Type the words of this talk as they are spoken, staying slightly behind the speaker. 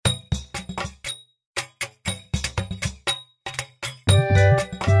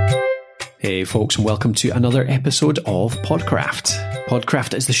Hey folks, and welcome to another episode of Podcraft.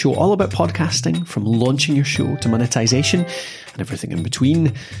 Podcraft is the show all about podcasting, from launching your show to monetization and everything in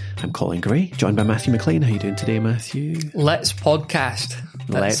between. I'm Colin Gray, joined by Matthew McLean. How are you doing today, Matthew? Let's podcast.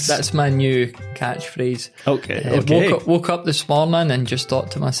 That's my new catchphrase. Okay. Woke up this morning and just thought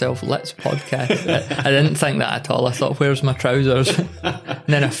to myself, let's podcast. I didn't think that at all. I thought, where's my trousers? And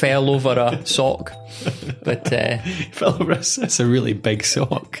then I fell over a sock. But fell over it's a really big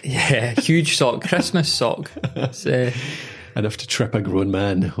sock. Yeah, huge sock, Christmas sock. It's, enough to trip a grown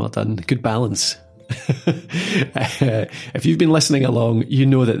man. Well done. Good balance. If you've been listening along, you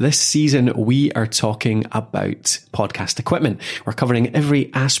know that this season we are talking about podcast equipment. We're covering every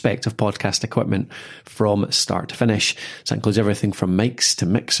aspect of podcast equipment from start to finish. So that includes everything from mics to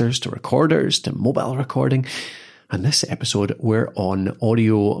mixers to recorders to mobile recording. And this episode, we're on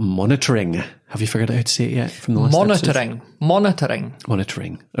audio monitoring. Have you figured out how to say it yet from the last episode?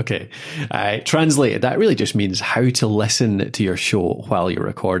 Monitoring. Okay. Translated, that really just means how to listen to your show while you're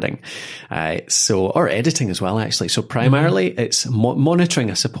recording. Or editing as well, actually. So primarily it's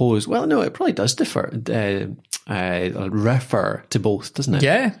monitoring, I suppose. Well, no, it probably does refer to both, doesn't it?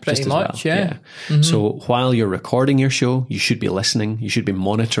 Yeah, pretty much, well. Yeah. Mm-hmm. So while you're recording your show, you should be listening. You should be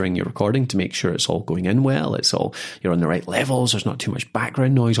monitoring your recording to make sure it's all going in well. You're on the right levels. There's not too much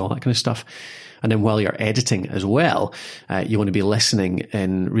background noise, all that kind of stuff. And then while you're editing as well, you want to be listening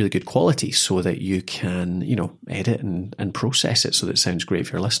in really good quality so that you can, edit and process it so that it sounds great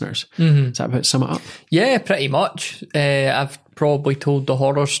for your listeners. Mm-hmm. Is that about sum it up? Yeah, pretty much. I've probably told the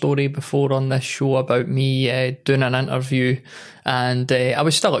horror story before on this show about me doing an interview, and I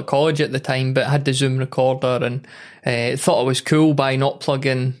was still at college at the time, but had the Zoom recorder and thought it was cool by not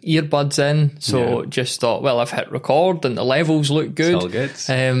plugging earbuds in. So just thought, well, I've hit record and the levels look good. It's all good.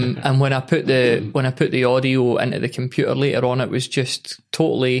 And when I put the audio into the computer later on, it was just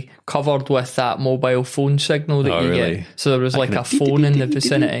totally covered with that mobile phone signal that you get. So there was like a phone in the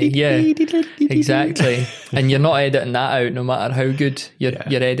vicinity. Yeah, exactly. And you're not editing that out, no matter how good your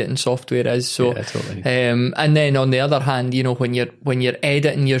editing software is. So, totally. And then on the other hand, when you're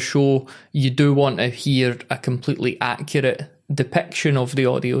editing your show, you do want to hear a completely accurate depiction of the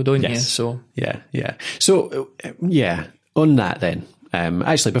audio, don't you? So on that then.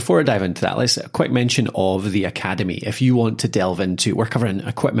 Actually, before I dive into that, let's a quick mention of the Academy. If you want to delve into, we're covering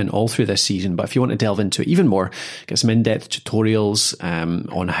equipment all through this season, but if you want to delve into it even more, get some in-depth tutorials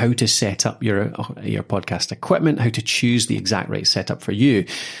on how to set up your podcast equipment, how to choose the exact right setup for you,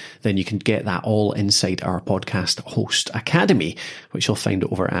 then you can get that all inside our Podcast Host Academy, which you'll find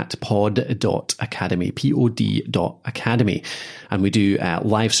over at pod.academy, pod.academy. And we do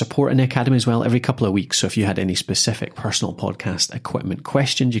live support in the Academy as well every couple of weeks. So if you had any specific personal podcast equipment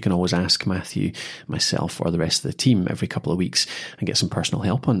questions, you can always ask Matthew, myself, or the rest of the team every couple of weeks and get some personal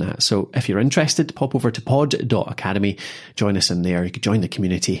help on that. So if you're interested, pop over to pod.academy, join us in there. You can join the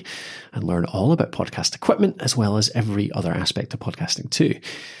community and learn all about podcast equipment as well as every other aspect of podcasting too.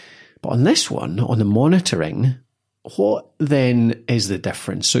 But on this one, on the monitoring, what then is the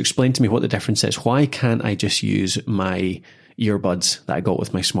difference? So explain to me what the difference is. Why can't I just use my earbuds that I got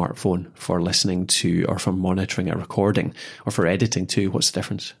with my smartphone for listening to or for monitoring a recording or for editing too? What's the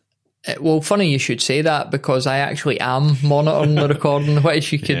difference? Well, funny you should say that, because I actually am monitoring the recording,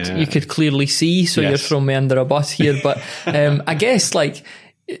 which you could clearly see. So You're throwing me under a bus here. But I guess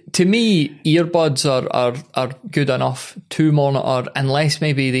to me, earbuds are good enough to monitor, unless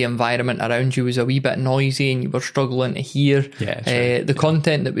maybe the environment around you was a wee bit noisy and you were struggling to hear the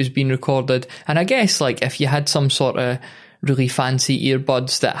content that was being recorded. And I guess if you had some sort of really fancy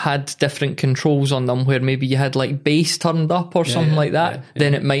earbuds that had different controls on them, where maybe you had bass turned up or something like that,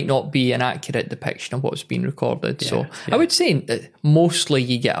 then it might not be an accurate depiction of what's being recorded. I would say that mostly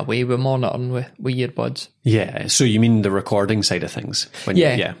you get away with monitoring with earbuds. Yeah, so you mean the recording side of things?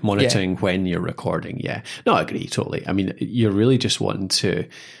 Monitoring when you're recording. Yeah, no, I agree totally. I mean, you're really just wanting to.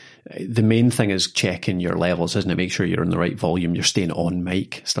 The main thing is checking your levels, isn't it? Make sure you're in the right volume, you're staying on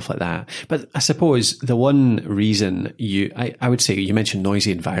mic, stuff like that. But I suppose the one reason I would say, you mentioned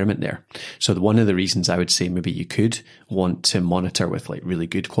noisy environment there. So one of the reasons I would say maybe you could want to monitor with really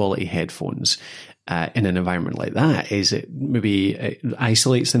good quality headphones in an environment like that is it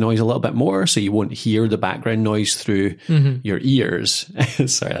isolates the noise a little bit more, so you won't hear the background noise through your ears.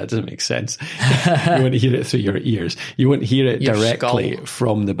 Sorry, that doesn't make sense. You won't hear it through your ears. You won't hear it directly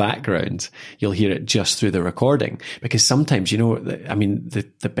from the background. You'll hear it just through the recording, because sometimes,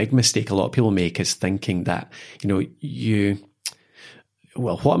 the big mistake a lot of people make is thinking that,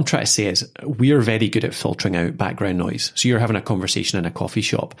 well, what I'm trying to say is we're very good at filtering out background noise. So you're having a conversation in a coffee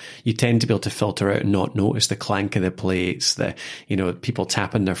shop. You tend to be able to filter out and not notice the clank of the plates, the, people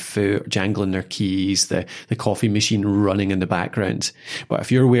tapping their foot, jangling their keys, the coffee machine running in the background. But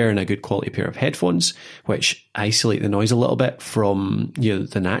if you're wearing a good quality pair of headphones, which isolate the noise a little bit from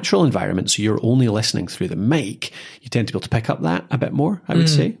the natural environment, so you're only listening through the mic, you tend to be able to pick up that a bit more, I would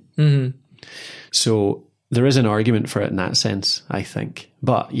say. Mm-hmm. So there is an argument for it in that sense, I think.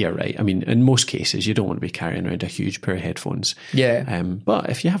 But you're right. I mean, in most cases, you don't want to be carrying around a huge pair of headphones. Yeah. But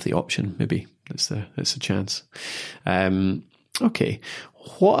if you have the option, maybe it's a chance. Okay.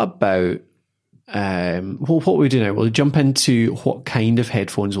 What about, what we do now? We'll jump into what kind of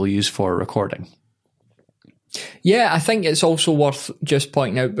headphones we'll use for recording. Yeah, I think it's also worth just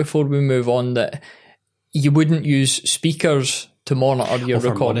pointing out before we move on that you wouldn't use speakers to monitor your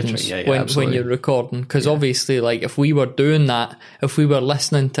recordings when you're recording, because obviously, like, if we were doing that, if we were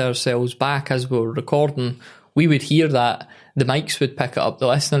listening to ourselves back as we were recording, we would hear that. The mics would pick it up, the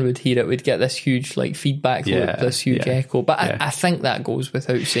listener would hear it, we'd get this huge feedback loop, this huge echo. But I think that goes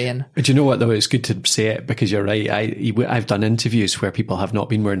without saying. But you know what though, it's good to say it, because you're right. I've done interviews where people have not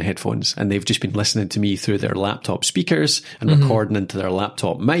been wearing headphones and they've just been listening to me through their laptop speakers and recording into their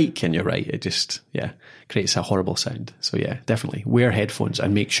laptop mic, and you're right, it just creates a horrible sound. So definitely wear headphones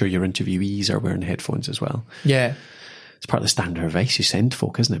and make sure your interviewees are wearing headphones as well. Yeah. It's part of the standard advice you send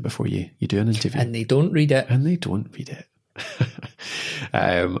folk, isn't it, before you do an interview. And they don't read it.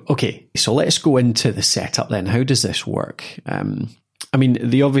 Okay, so let's go into the setup then. How does this work? I mean,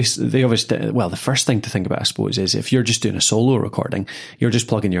 the first thing to think about, I suppose, is if you're just doing a solo recording, you're just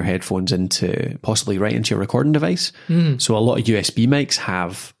plugging your headphones possibly right into your recording device. So a lot of USB mics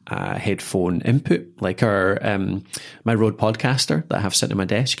have a headphone input, like my Rode Podcaster that I have sitting on my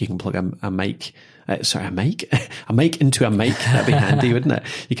desk. You can plug a mic into a mic. That'd be handy, wouldn't it?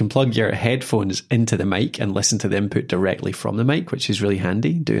 You can plug your headphones into the mic and listen to the input directly from the mic, which is really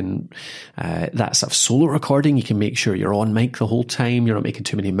handy. Doing that stuff, solo recording, you can make sure you're on mic the whole time. You're not making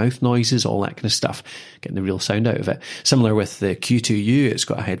too many mouth noises, all that kind of stuff, getting the real sound out of it. Similar with the Q2U, it's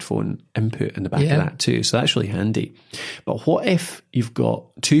got a headphone input in the back of that too. So that's really handy. But what if you've got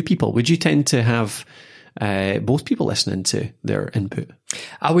two people? Would you tend to have both people listening to their input?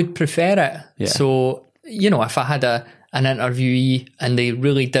 I would prefer it. Yeah. So, if I had an interviewee and they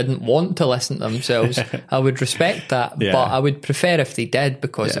really didn't want to listen to themselves, I would respect that. Yeah. But I would prefer if they did,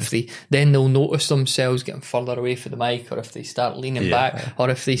 because if then they'll notice themselves getting further away from the mic, or if they start leaning back, or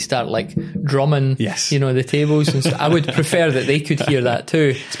if they start drumming, the tables and stuff. I would prefer that they could hear that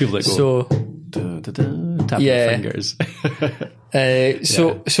too. It's people that go, tap your fingers.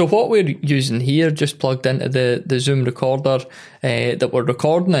 So what we're using here, just plugged into the Zoom recorder that we're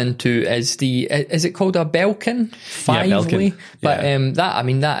recording into, is is it called a Belkin 5-way? But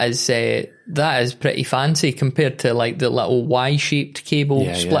that is pretty fancy compared to the little Y-shaped cable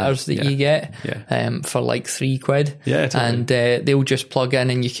splitters that you get for £3. Yeah, totally. And they'll just plug in,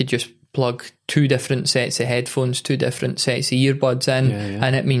 and you could just plug two different sets of headphones, two different sets of earbuds in,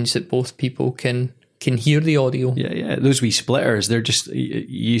 and it means that both people can hear the audio. Yeah. Those wee splitters, they're just, you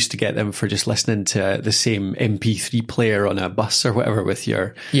used to get them for just listening to the same MP3 player on a bus or whatever with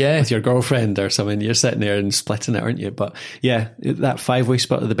your girlfriend or something. You're sitting there and splitting it, aren't you? But that 5-way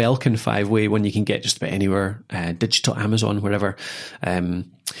splitter, the Belkin 5-way, one you can get just about anywhere, digital, Amazon, wherever.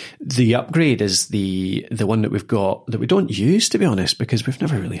 The upgrade is the one that we've got that we don't use, to be honest, because we've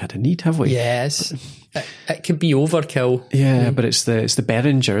never really had a need, have we? Yes. It could be overkill. Yeah, but it's the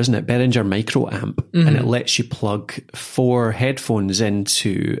Behringer, isn't it? Behringer micro amp, and it lets you plug 4 headphones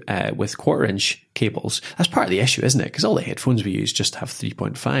into with 1/4-inch cables. That's part of the issue, isn't it? Because all the headphones we use just have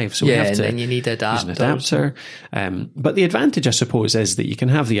 3.5, so we have to and then you need use an adapter. But the advantage, I suppose, is that you can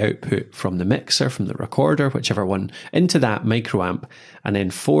have the output from the mixer, from the recorder, whichever one, into that micro amp, and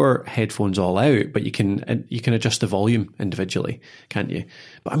then 4 headphones all out. But you can adjust the volume individually, can't you?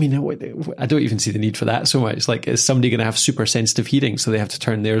 But I mean, I don't even see the need for that so much. Like, is somebody going to have super sensitive hearing, so they have to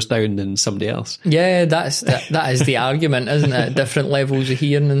turn theirs down than somebody else? Yeah, that is the argument, isn't it? Different levels of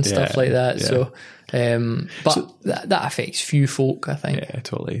hearing and stuff like that. Yeah. So, that affects few folk, I think. Yeah,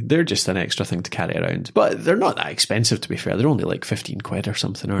 totally. They're just an extra thing to carry around, but they're not that expensive, to be fair. They're only like £15 or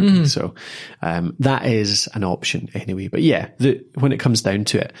something, aren't they? So, that is an option anyway. But when it comes down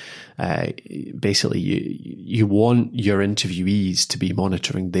to it, basically you want your interviewees to be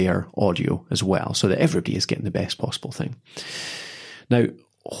monitoring their audio as well, so that everybody is getting the best possible thing. Now,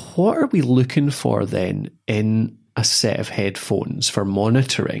 what are we looking for then in a set of headphones for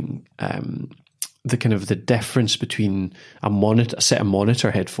monitoring the difference between a set of monitor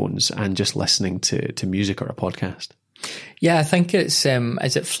headphones and just listening to music or a podcast? Yeah, I think it's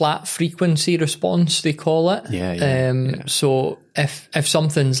is it flat frequency response they call it? Yeah. So if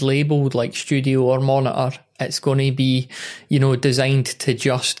something's labelled like studio or monitor, it's going to be, designed to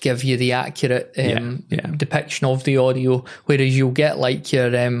just give you the accurate depiction of the audio. Whereas you'll get like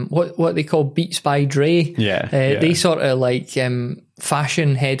your what they call Beats by Dre. They sort of like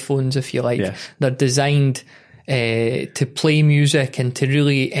fashion headphones, if you like. Yeah. They're designed to play music and to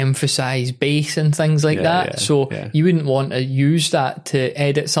really emphasize bass and things like that. So you wouldn't want to use that to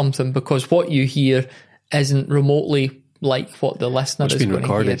edit something, because what you hear isn't remotely like what the listener is going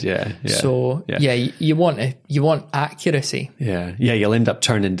recorded, to hear. So you want accuracy. Yeah, you'll end up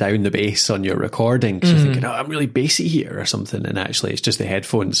turning down the bass on your recording because you're thinking, I'm really bassy here or something, and actually it's just the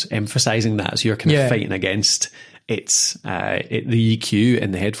headphones emphasizing that. So you're kind of fighting against the EQ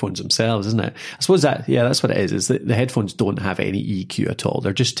in the headphones themselves, isn't it? I suppose that's what it is that the headphones don't have any EQ at all.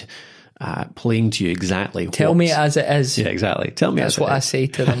 They're just playing to you exactly. Tell me as it is. Yeah, exactly. Tell me. That's what I say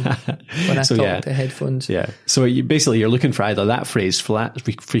to them when I talk to headphones. Yeah. So you're looking for either that phrase, flat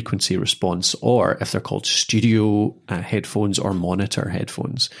frequency response, or if they're called studio headphones or monitor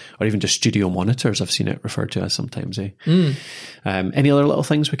headphones, or even just studio monitors. I've seen it referred to as sometimes. Any other little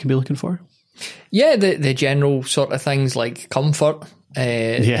things we can be looking for? Yeah, the general sort of things like comfort.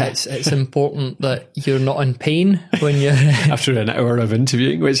 It's important that you're not in pain when you're after an hour of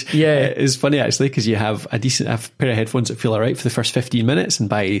interviewing, which is funny actually, because you have a pair of headphones that feel all right for the first 15 minutes, and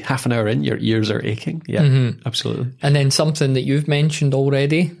by half an hour in, your ears are aching. Absolutely. And then something that you've mentioned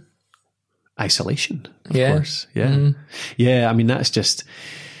already, isolation, of course. I mean, that's just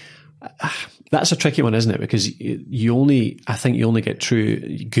that's a tricky one, isn't it? Because I think you only get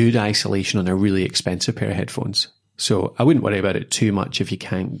true good isolation on a really expensive pair of headphones. So I wouldn't worry about it too much if you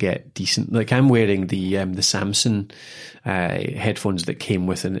can't get decent. Like I'm wearing the Samson headphones that came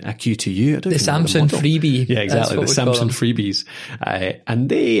with a Q2U. The Samson freebie. Yeah, exactly. The Samson freebies, and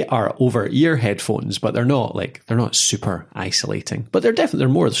they are over ear headphones, but they're not super isolating. But they're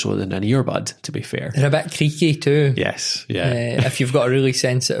more so than an earbud. To be fair, they're a bit creaky too. Yes, if you've got a really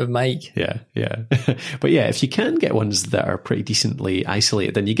sensitive mic. Yeah. But if you can get ones that are pretty decently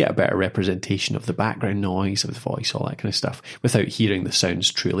isolated, then you get a better representation of the background noise, of the voice, all that kind of stuff, without hearing the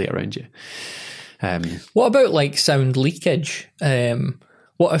sounds truly around you. What about like sound leakage?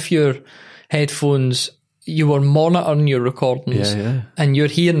 What if your headphones, you were monitoring your recordings and you're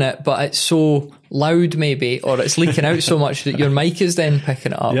hearing it, but it's so loud maybe, or it's leaking out so much that your mic is then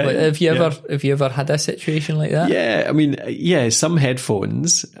picking it up? Have you ever had a situation like that? Yeah, I mean, some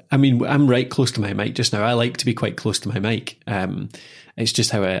headphones, I mean, I'm right close to my mic just now. I like to be quite close to my mic. It's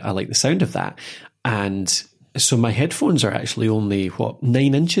just how I like the sound of that. And so my headphones are actually only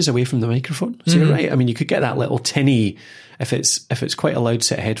 9 inches away from the microphone. So you're right. I mean, you could get that little tinny, if it's quite a loud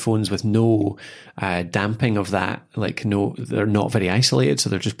set of headphones with no damping of that, they're not very isolated, so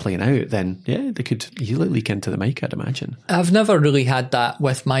they're just playing out, then they could easily leak into the mic, I'd imagine. I've never really had that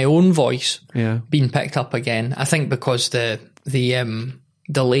with my own voice being picked up again. I think because the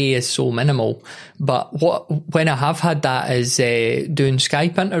delay is so minimal, but when I have had that is doing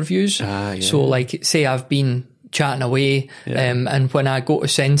Skype interviews. So like say I've been chatting away and when I go to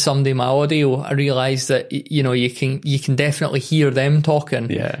send somebody my audio, I realise that you can definitely hear them talking,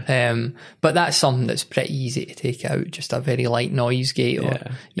 but that's something that's pretty easy to take out, just a very light noise gate, or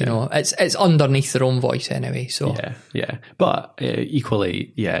it's underneath their own voice anyway. So but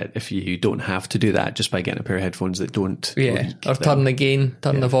equally if you don't have to do that just by getting a pair of headphones that don't leak, or turn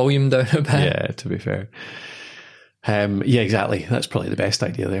the volume down a bit, to be fair. Exactly. That's probably the best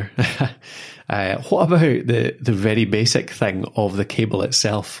idea there. What about the very basic thing of the cable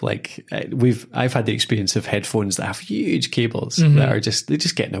itself? Like I've had the experience of headphones that have huge cables that are they're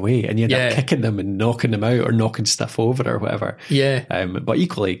just getting away, and you end up kicking them and knocking them out or knocking stuff over or whatever. But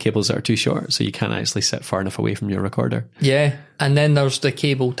equally, cables that are too short, so you can't actually sit far enough away from your recorder. And then there's the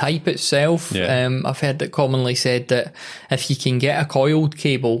cable type itself. I've heard it commonly said that if you can get a coiled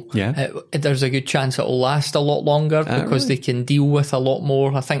cable, there's a good chance it'll last a lot longer because they can deal with a lot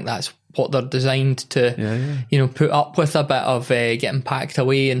more. I think that's what they're designed to, put up with a bit of getting packed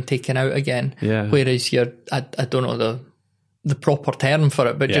away and taken out again. Whereas I don't know the proper term for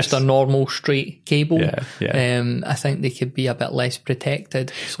it, but just a normal straight cable. I think they could be a bit less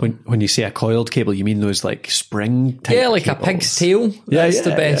protected. So. When you say a coiled cable, you mean those like spring type like cables? A pig's tail. That's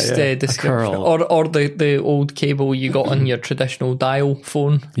the best description. Or the old cable you got on your traditional dial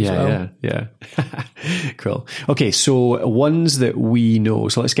phone as well. Cool. Okay, so ones that we know.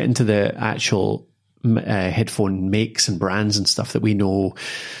 So let's get into the actual headphone makes and brands and stuff that we know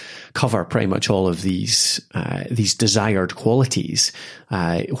cover pretty much all of these desired qualities.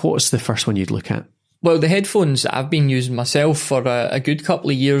 What's the first one you'd look at? Well, the headphones that I've been using myself for a good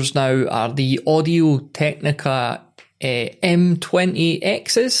couple of years now are the Audio-Technica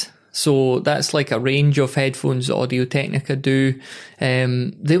M20Xs. So that's like a range of headphones that Audio-Technica do.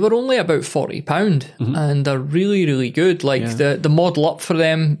 They were only about £40 and they're really, really good. Like the model up for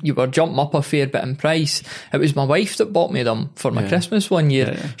them, you were jumping up a fair bit in price. It was my wife that bought me them for my Christmas one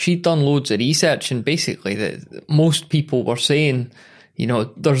year. She'd done loads of research and basically most people were saying, you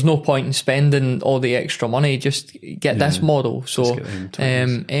know, there's no point in spending all the extra money, just get this model. So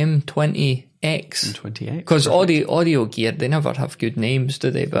M20X. Because audio gear, they never have good names,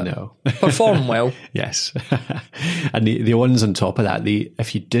 do they? But no. Perform well. Yes. And the ones on top of that,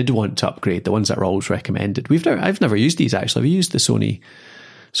 if you did want to upgrade, the ones that are always recommended, I've never used these actually. I've used the Sony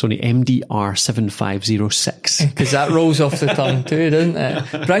MDR7506. Because that rolls off the tongue too, doesn't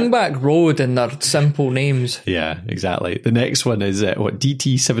it? Bring back Rode and their simple names. Yeah, exactly. The next one is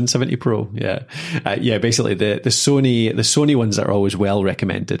DT770 Pro. Yeah. Basically the Sony ones that are always well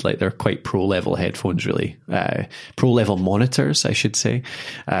recommended, like they're quite pro level headphones really. Pro level monitors, I should say,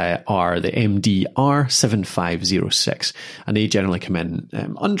 are the MDR7506. And they generally come in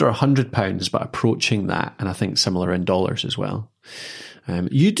under £100, but approaching that. And I think similar in dollars as well.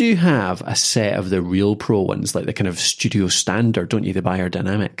 You do have a set of the real pro ones, like the kind of studio standard, don't you? The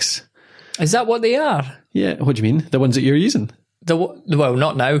Beyerdynamics. Is that what they are? Yeah. What do you mean? The ones that you're using? Well,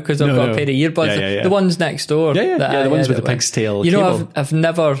 not now because I've got a pair of earbuds. The ones next door. The ones with the pig's tail. You know, I've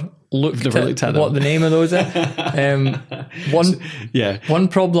never looked at what the name of those are. One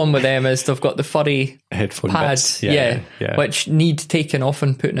problem with them is they've got the furry headphone pads, bits. which need taking off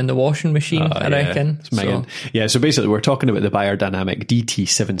and putting in the washing machine, I reckon. So basically we're talking about the Beyerdynamic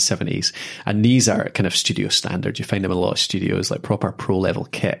DT770s, and these are kind of studio standard. You find them in a lot of studios, like proper pro level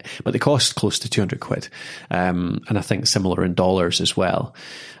kit, but they cost close to £200. And I think similar in dollars as well.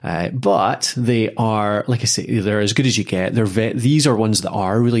 But they are, like I say, they're as good as you get. These are ones that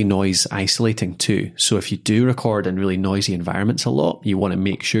are really noise isolating too. So if you do record in really noisy environments a lot, you want to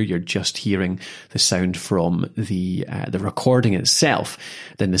make sure you're just hearing the sound from the recording itself.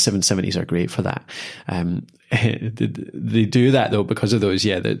 Then the 770s are great for that. They do that though because of those,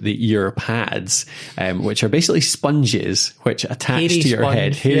 the ear pads, which are basically sponges which attach to your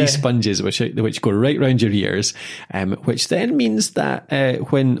head, hairy sponges which go right round your ears, which then means that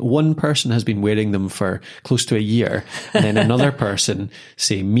when one person has been wearing them for close to a year, and then another person,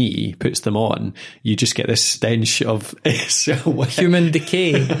 say me, puts them on, you just get this stench of human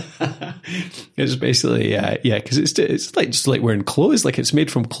decay. It's basically because it's just like wearing clothes, like it's made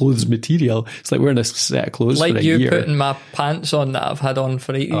from clothes material. It's like wearing a set of clothes. Like for a you year. Putting my pants on that I've had on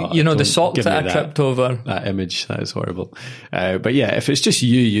for the socks that I tripped over. That image, that is horrible. But if it's just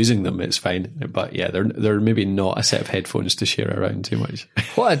you using them, it's fine. But they're maybe not a set of headphones to share around too much.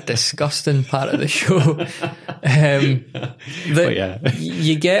 What a disgusting part of the show.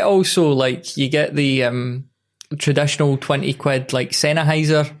 You get also you get the traditional £20 like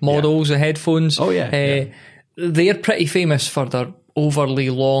Sennheiser models of headphones. They're pretty famous for their overly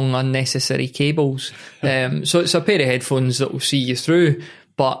long unnecessary cables. So it's a pair of headphones that will see you through,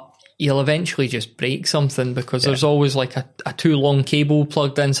 but you'll eventually just break something because there's always like a too long cable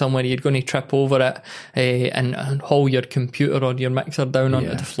plugged in somewhere. You're going to trip over it and haul your computer or your mixer down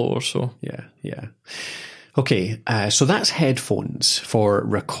onto the floor. So okay, so that's headphones for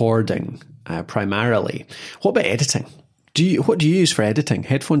recording primarily. What about editing? What do you use for editing?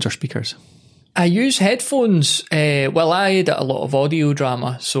 Headphones or speakers? I use headphones. I edit a lot of audio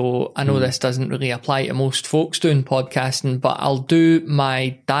drama, so I know this doesn't really apply to most folks doing podcasting, but I'll do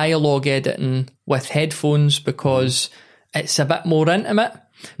my dialogue editing with headphones because it's a bit more intimate.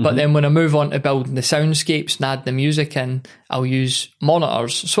 But then when I move on to building the soundscapes and add the music in, I'll use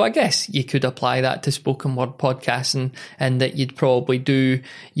monitors. So I guess you could apply that to spoken word podcasting, and that you'd probably do,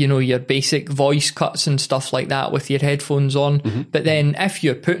 your basic voice cuts and stuff like that with your headphones on. But then if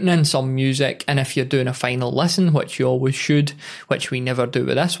you're putting in some music and if you're doing a final listen, which you always should, which we never do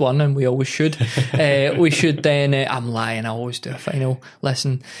with this one, and we always should, we should then, I'm lying, I always do a final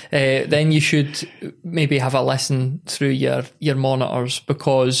listen. Then you should maybe have a listen through your monitors,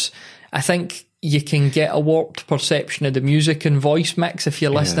 because I think you can get a warped perception of the music and voice mix if you're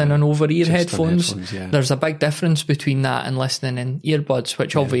listening on over-ear headphones. There's a big difference between that and listening in earbuds,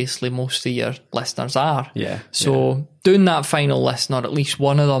 which obviously most of your listeners are. Doing that final listen, or at least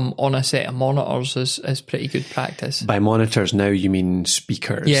one of them on a set of monitors, is pretty good practice. By monitors now you mean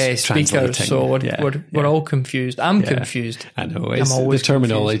speakers? Yeah, speakers. So we're all confused. I'm confused. I know. The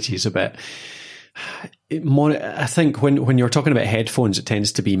terminology is a bit... I think when you're talking about headphones, it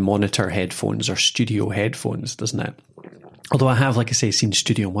tends to be monitor headphones or studio headphones, doesn't it? Although I have, like I say, seen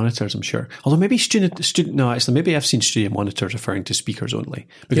studio monitors, I'm sure. Although maybe maybe I've seen studio monitors referring to speakers only,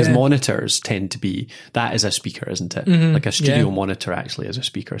 because monitors tend to be, that is a speaker, isn't it? Mm-hmm. Like a studio monitor actually is a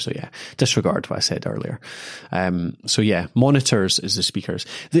speaker. So yeah, disregard what I said earlier. So yeah, monitors is the speakers.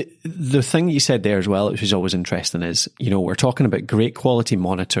 The thing that you said there as well, which is always interesting, is, you know, we're talking about great quality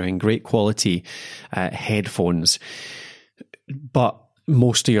monitoring, great quality headphones, but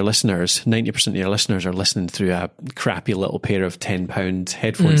most of your listeners, 90% of your listeners, are listening through a crappy little pair of £10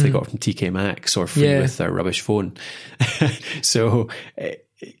 headphones they got from TK Maxx or free with their rubbish phone. So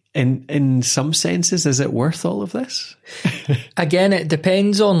in some senses, is it worth all of this? Again, it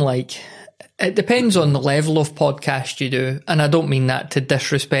depends on the level of podcast you do. And I don't mean that to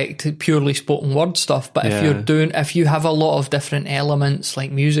disrespect purely spoken word stuff, but if you have a lot of different elements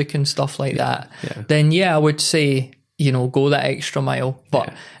like music and stuff like that, then I would say, you know, go that extra mile.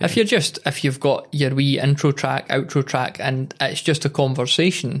 But if you've got your wee intro track, outro track, and it's just a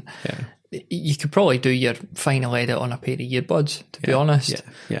conversation, you could probably do your final edit on a pair of earbuds, to be honest.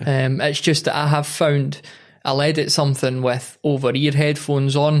 It's just that I have found I'll edit something with over-ear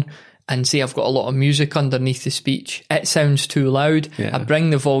headphones on, and say I've got a lot of music underneath the speech. It sounds too loud. I bring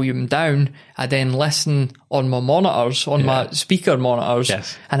the volume down. I then listen on my monitors, on my speaker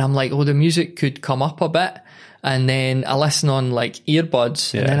monitors, and I'm like, oh, the music could come up a bit. And then I listen on like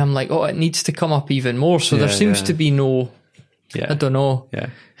earbuds, and then I'm like, oh, it needs to come up even more. So there seems to be no, I don't know.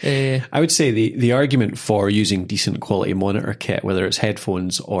 I would say the argument for using decent quality monitor kit, whether it's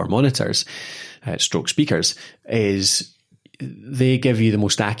headphones or monitors, stroke speakers, is they give you the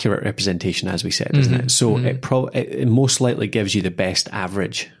most accurate representation, as we said, isn't it? So it most likely gives you the best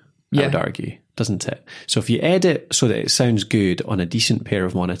average, I would argue, doesn't it? So if you edit so that it sounds good on a decent pair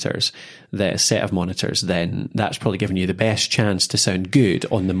of monitors, a set of monitors, then that's probably giving you the best chance to sound good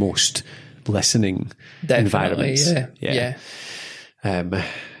on the most listening environments.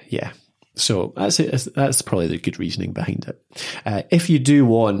 So that's probably the good reasoning behind it. If you do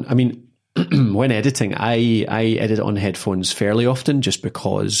want, I mean, when editing, I edit on headphones fairly often, just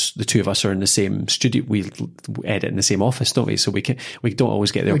because the two of us are in the same studio. We edit in the same office, don't we? So we don't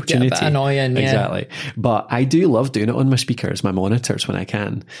always get the opportunity. Get a bit annoying, exactly. But I do love doing it on my speakers, my monitors, when I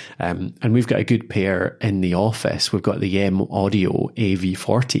can. And we've got a good pair in the office. We've got the M Audio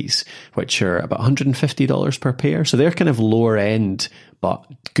AV40s, which are about $150 per pair. So they're kind of lower end, but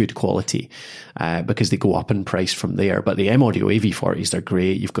good quality, because they go up in price from there. But the M Audio AV40s, they're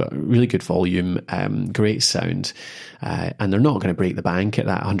great. You've got really good volume, great sound, and they're not going to break the bank at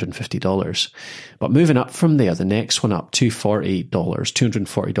that $150. But moving up from there, the next one up,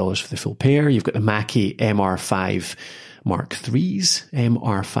 $240 for the full pair. You've got the Mackie MR5 Mark IIIs,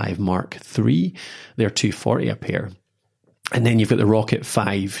 MR5 Mark III. They're $240 a pair. And then you've got the Rocket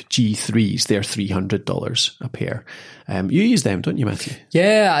 5 G3s. They're $300 a pair. You use them, don't you, Matthew?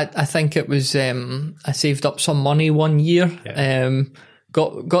 Yeah, I think it was, I saved up some money one year.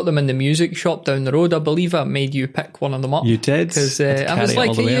 Got them in the music shop down the road. I believe I made you pick one of them up. You did? Because I was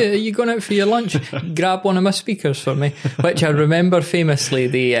like, are you going out for your lunch? Grab one of my speakers for me. Which I remember famously,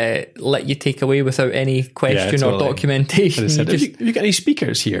 they let you take away without any question or documentation. Said, have you got any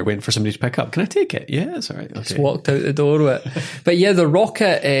speakers here waiting for somebody to pick up? Can I take it? Yeah, that's all right. Okay. Just walked out the door with it. But yeah, the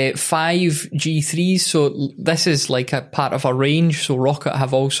Rocket 5 G3s, so this is like a part of a range. So Rocket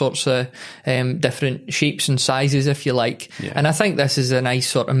have all sorts of different shapes and sizes, if you like. Yeah. And I think this is a nice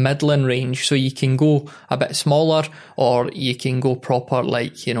sort of middling range, so you can go a bit smaller or you can go proper,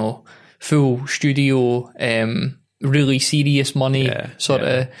 like, you know, full studio, really serious money sort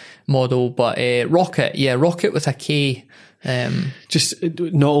of model. But Rocket with a K. Just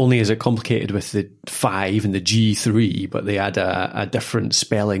not only is it complicated with the 5 and the G3, but they add a different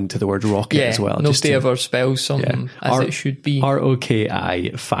spelling to the word rocket as well. Nobody ever spells something as it should be.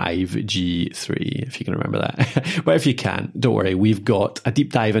 ROKI 5G3, if you can remember that. But if you can't, don't worry. We've got a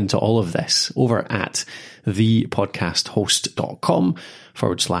deep dive into all of this over at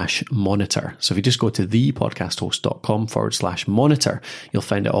thepodcasthost.com/monitor. So if you just go to thepodcasthost.com/monitor, you'll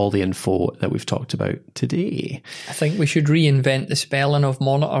find out all the info that we've talked about today. I think we should reinvent the spelling of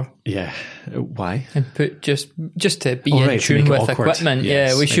monitor. Yeah. Why? And put just to be in tune with equipment.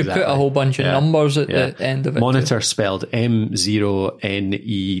 Yes, we should put a whole bunch of numbers at the end of it. Monitor spelled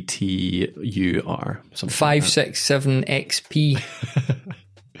M0NETUR. 567XP.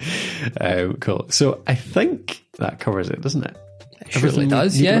 Cool. So I think that covers it, doesn't it? Everything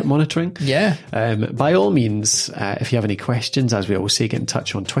does, monitoring. Yeah. By all means, if you have any questions, as we always say, get in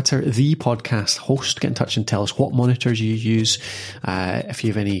touch on Twitter, the podcast host. Get in touch and tell us what monitors you use. If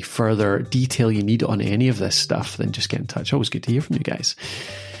you have any further detail you need on any of this stuff, then just get in touch. Always good to hear from you guys.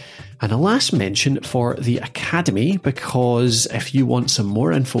 And a last mention for the Academy, because if you want some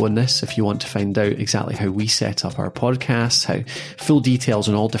more info on this, if you want to find out exactly how we set up our podcasts, how full details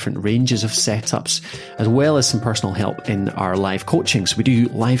on all different ranges of setups, as well as some personal help in our live coaching. So we do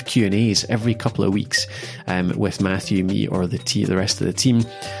live Q&As every couple of weeks with Matthew, me, or the rest of the team.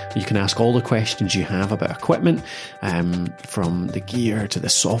 You can ask all the questions you have about equipment, from the gear to the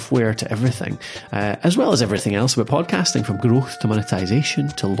software to everything, as well as everything else about podcasting, from growth to monetization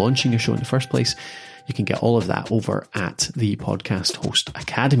to launching a show in the first place. You can get all of that over at the Podcast Host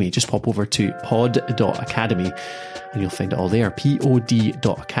Academy. Just pop over to pod.academy and you'll find it all there.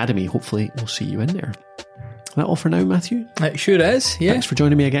 pod.academy. Hopefully we'll see you in there. Is that all for now, Matthew? It sure is, yeah. Thanks for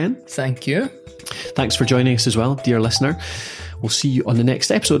joining me again. Thank you. Thanks for joining us as well, dear listener. We'll see you on the next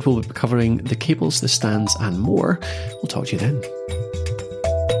episode. We'll be covering the cables, the stands, and more. We'll talk to you then.